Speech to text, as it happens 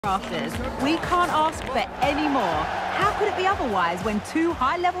Rafters. We can't ask for any more. How could it be otherwise when two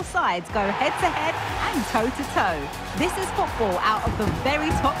high-level sides go head-to-head and toe-to-toe? This is football out of the very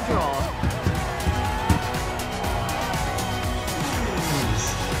top draw.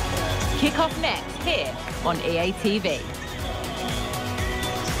 Kick-off next here on EA TV.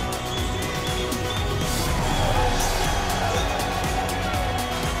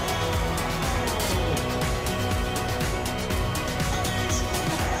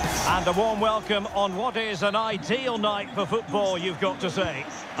 And a warm welcome on what is an ideal night for football, you've got to say.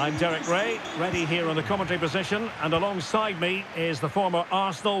 I'm Derek Ray, ready here on the commentary position, and alongside me is the former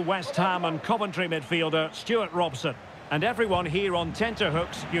Arsenal, West Ham and Coventry midfielder Stuart Robson. And everyone here on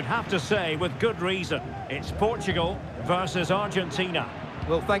tenterhooks, you'd have to say with good reason. It's Portugal versus Argentina.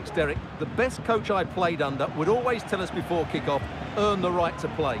 Well, thanks, Derek. The best coach I played under would always tell us before kick-off, earn the right to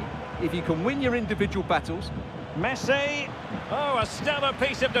play. If you can win your individual battles... Messi. Oh, a stellar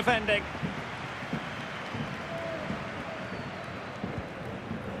piece of defending.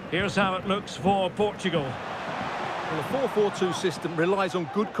 Here's how it looks for Portugal. Well, the 4-4-2 system relies on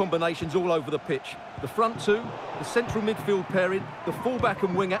good combinations all over the pitch. The front two, the central midfield pairing, the fullback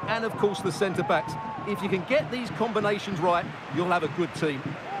and winger, and of course the centre-backs. If you can get these combinations right, you'll have a good team.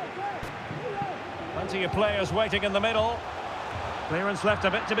 Plenty of players waiting in the middle. Clearance left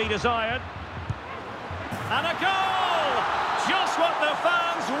a bit to be desired. And a goal! Just what the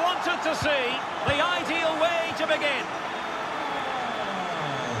fans wanted to see. The ideal way to begin.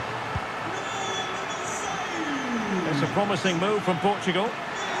 It's a promising move from Portugal.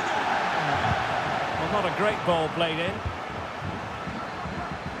 Well, not a great ball played in.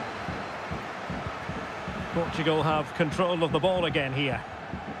 Portugal have control of the ball again here.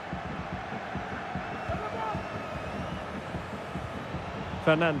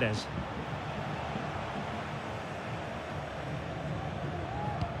 Fernandes.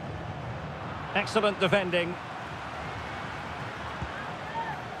 Excellent defending.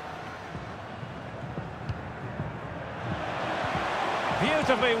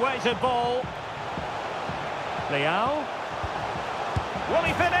 Beautifully weighted ball. Leao. Will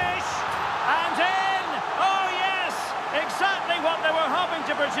he finish? And in! Oh yes! Exactly what they were hoping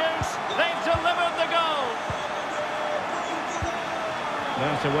to produce. They've delivered the goal.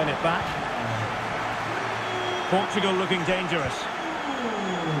 There to win it back. Portugal looking dangerous.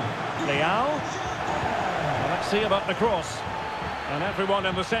 Leao. Well, let's see about the cross. And everyone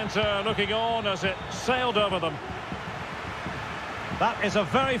in the centre looking on as it sailed over them. That is a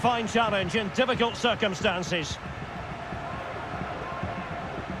very fine challenge in difficult circumstances.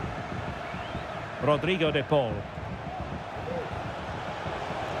 Rodrigo de Paul.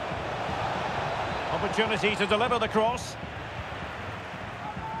 Opportunity to deliver the cross.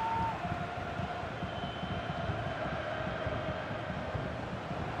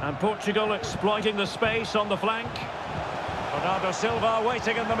 And Portugal exploiting the space on the flank. Bernardo Silva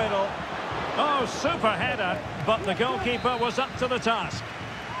waiting in the middle. Oh, super header, but the goalkeeper was up to the task.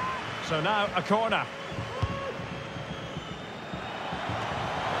 So now a corner.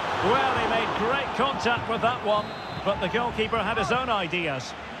 Well, he made great contact with that one, but the goalkeeper had his own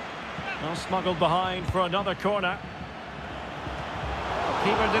ideas. Well, smuggled behind for another corner.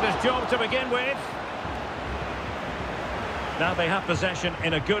 Keeper did his job to begin with. Now they have possession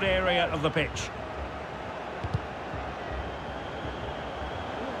in a good area of the pitch.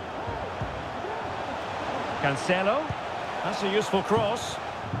 Cancelo. That's a useful cross.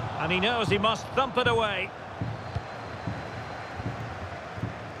 And he knows he must thump it away.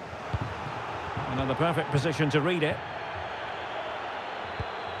 Another perfect position to read it.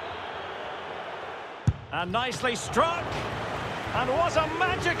 And nicely struck. And what a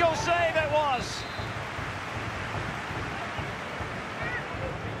magical save it was.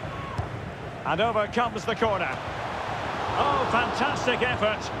 And over comes the corner. Oh, fantastic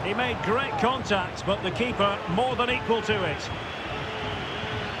effort. He made great contact, but the keeper more than equal to it.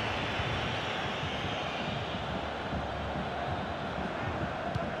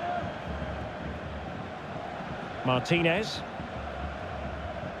 Martinez.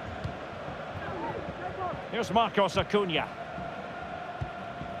 Here's Marcos Acuna.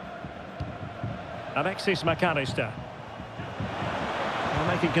 Alexis McAllister.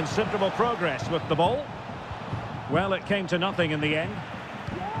 Making considerable progress with the ball. Well, it came to nothing in the end.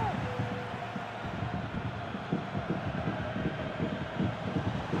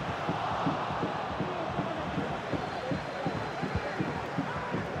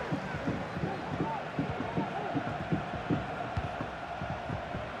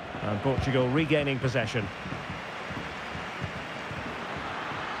 And Portugal regaining possession.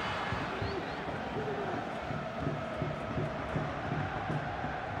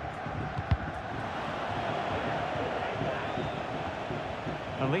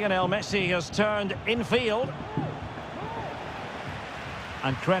 And Lionel Messi has turned infield.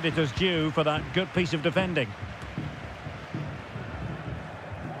 And credit is due for that good piece of defending.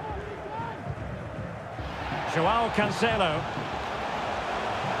 Joao Cancelo.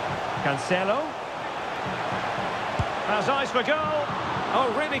 Cancelo. Has eyes for goal.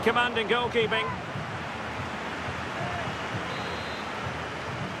 Oh, really commanding goalkeeping.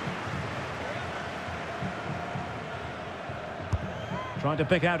 Trying to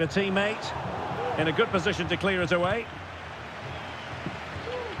pick out a teammate. In a good position to clear it away.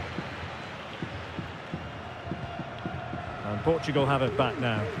 And Portugal have it back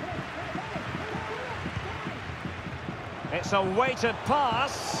now. It's a weighted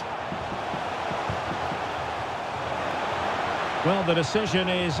pass. Well, the decision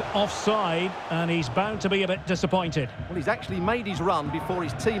is offside, and he's bound to be a bit disappointed. Well, he's actually made his run before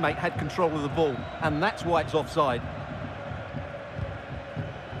his teammate had control of the ball, and that's why it's offside.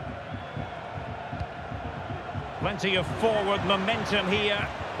 Plenty of forward momentum here,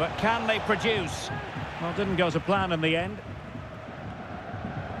 but can they produce? Well, didn't go to plan in the end.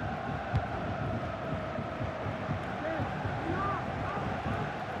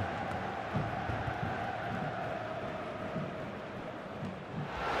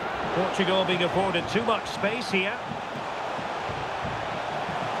 Portugal being afforded too much space here.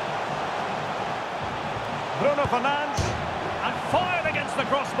 Bruno Fernandes, and fired against the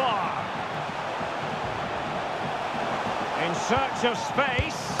crossbar. In search of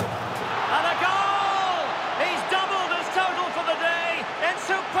space, and a goal! He's doubled his total for the day in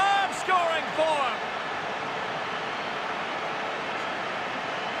superb scoring form.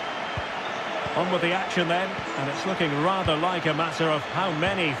 On with the action then, and it's looking rather like a matter of how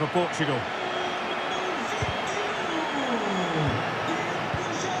many for Portugal.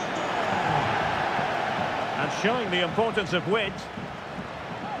 And showing the importance of width.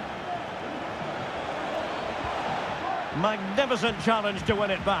 Magnificent challenge to win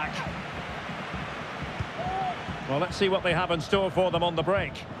it back. Well, let's see what they have in store for them on the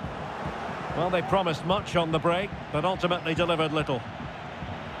break. Well, they promised much on the break, but ultimately delivered little.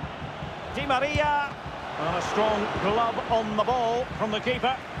 Di Maria, and a strong glove on the ball from the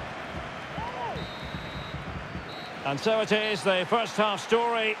keeper. And so it is, the first half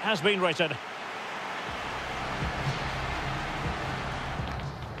story has been written.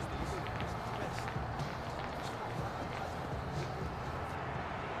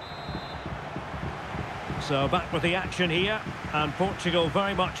 So back with the action here, and Portugal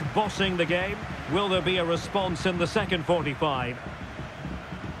very much bossing the game. Will there be a response in the second 45?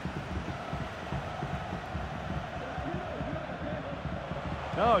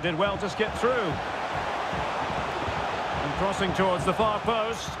 Oh, did well to skip through. And crossing towards the far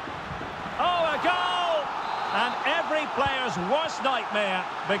post. Oh, a goal! And every player's worst nightmare,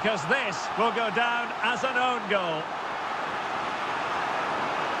 because this will go down as an own goal.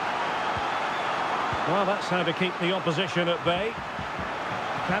 Well, that's how to keep the opposition at bay.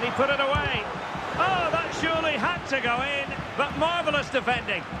 Can he put it away? Oh, that surely had to go in, but marvellous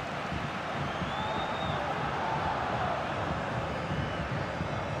defending.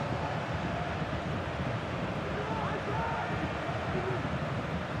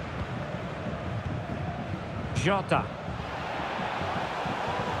 Jota.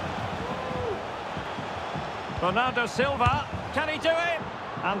 Bernardo Silva, can he do it?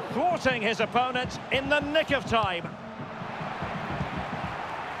 And thwarting his opponent in the nick of time.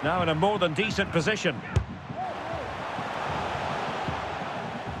 Now in a more than decent position.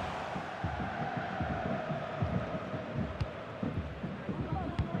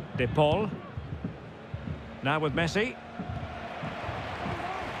 De Paul. Now with Messi.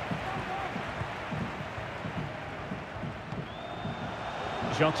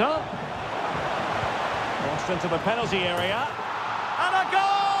 Jota. Crossed into the penalty area. And a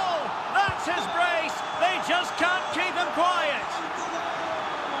goal! That's his brace. They just can't keep him quiet.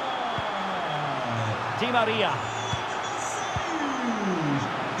 Di Maria.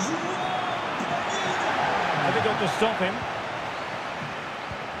 Difficult to stop him.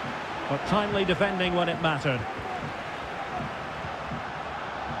 But timely defending when it mattered.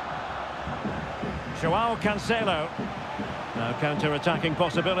 Joao Cancelo. Now counter-attacking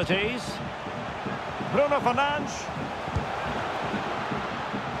possibilities. Bruno Fernandes.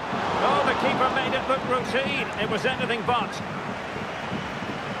 Oh, the keeper made it look routine. It was anything but.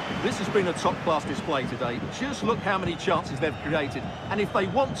 This has been a top-class display today. Just look how many chances they've created. And if they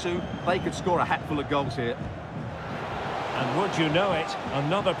want to, they could score a hatful of goals here. And would you know it,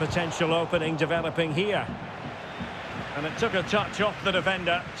 another potential opening developing here. And it took a touch off the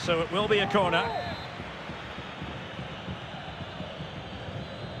defender, so it will be a corner.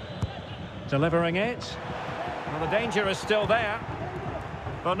 Delivering it. Well, the danger is still there.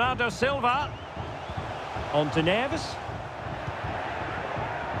 Bernardo Silva. On to Neves.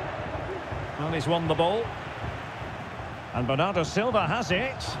 Well, he's won the ball. And Bernardo Silva has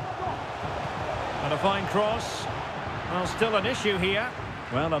it. And a fine cross. Well, still an issue here.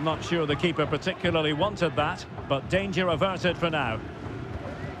 Well, I'm not sure the keeper particularly wanted that, but danger averted for now.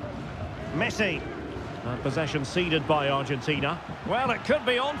 Messi. And possession ceded by Argentina. Well, it could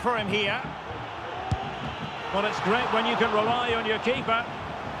be on for him here. Well, it's great when you can rely on your keeper.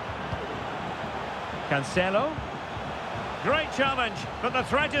 Cancelo. Great challenge, but the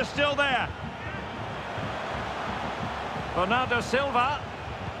threat is still there. Bernardo Silva.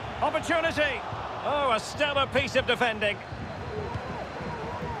 Opportunity. Oh, a stellar piece of defending.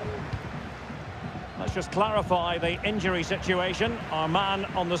 Let's just clarify the injury situation. Our man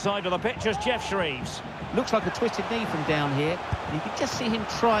on the side of the pitch is Geoff Shreeves. Looks like a twisted knee from down here. You can just see him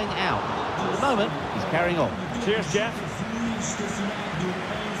trying out. At the moment, he's carrying on. Cheers, Jeff.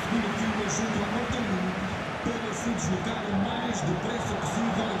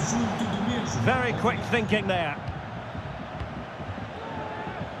 Very quick thinking there.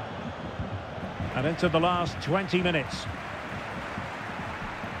 And into the last 20 minutes.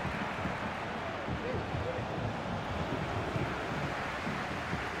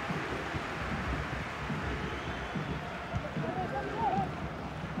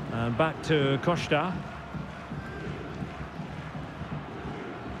 And back to Costa.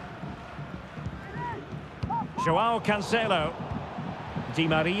 Joao Cancelo. Di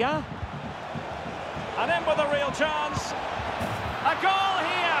Maria. And in with a real chance. A goal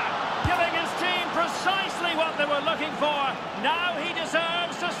here, giving his team precisely what they were looking for. Now he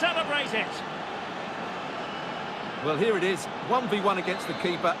deserves to celebrate it. Well, here it is, 1v1 against the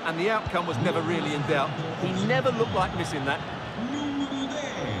keeper, and the outcome was never really in doubt. He never looked like missing that.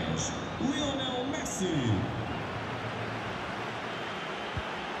 Lionel Messi.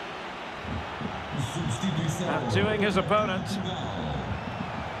 Outdoing his opponent.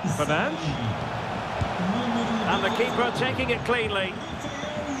 Fernandes. And the keeper taking it cleanly.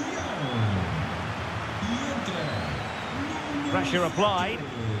 Pressure applied.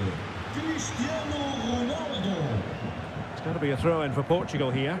 It's going to be a throw-in for Portugal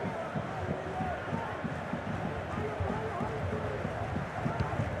here.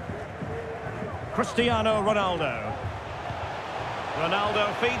 Cristiano Ronaldo.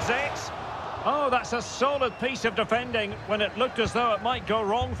 Ronaldo feeds it. Oh, that's a solid piece of defending when it looked as though it might go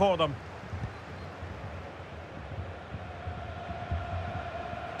wrong for them.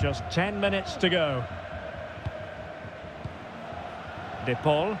 Just 10 minutes to go. De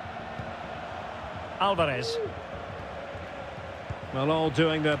Paul. Alvarez. Well, all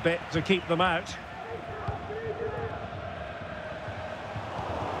doing their bit to keep them out.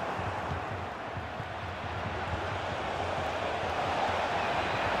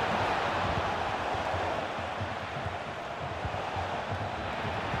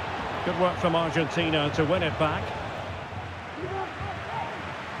 Good work from Argentina to win it back.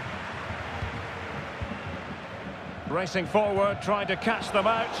 Racing forward, trying to catch them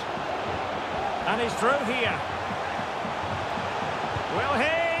out. And he's through here. Will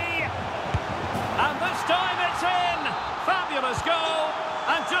he? And this time it's in! Fabulous goal!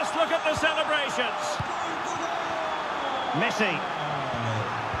 And just look at the celebrations. Messi.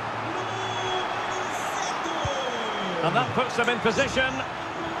 And that puts them in position.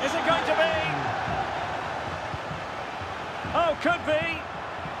 Is it going to be? Oh, could be.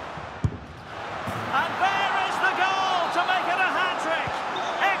 And there is the goal to make it a hat-trick.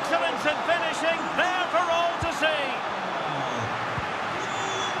 Excellence in finishing, there for all to see.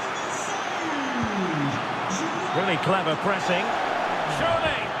 Really clever pressing.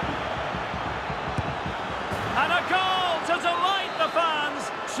 Surely. And a goal to delight the fans.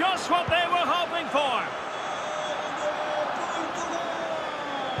 Just what they were hoping for.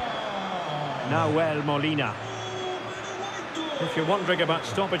 Nahuel Molina. If you're wondering about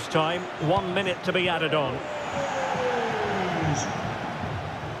stoppage time, 1 minute to be added on.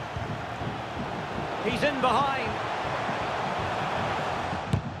 He's in behind.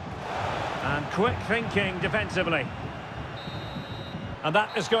 And quick thinking defensively. And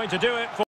that is going to do it for